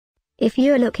If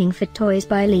you're looking for toys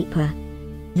by Lipa,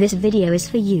 this video is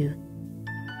for you.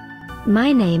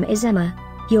 My name is Emma,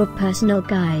 your personal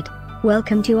guide.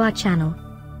 Welcome to our channel.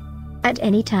 At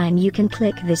any time you can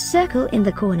click this circle in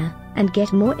the corner, and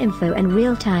get more info and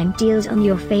real-time deals on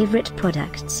your favorite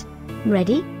products.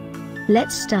 Ready?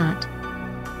 Let's start.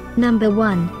 Number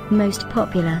 1, Most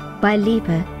Popular, by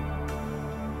Lipa.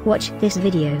 Watch this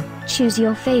video, choose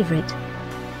your favorite.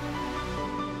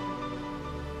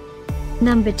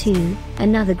 Number 2,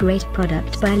 another great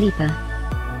product by Lipa.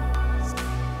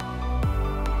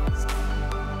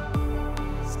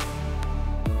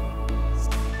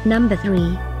 Number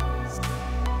 3.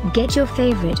 Get your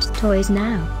favorite toys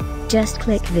now. Just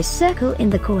click this circle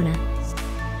in the corner.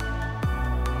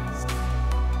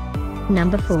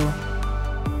 Number 4.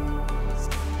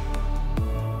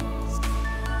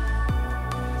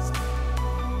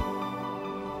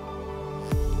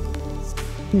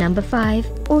 Number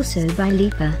 5, also by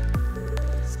Lipa.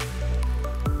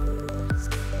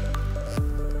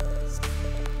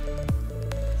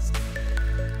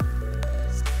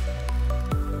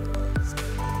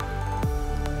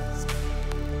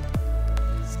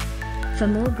 For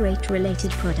more great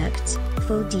related products,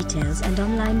 full details and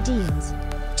online deals,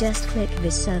 just click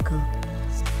this circle.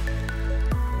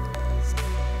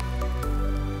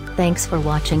 Thanks for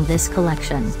watching this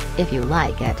collection. If you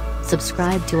like it,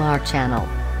 subscribe to our channel.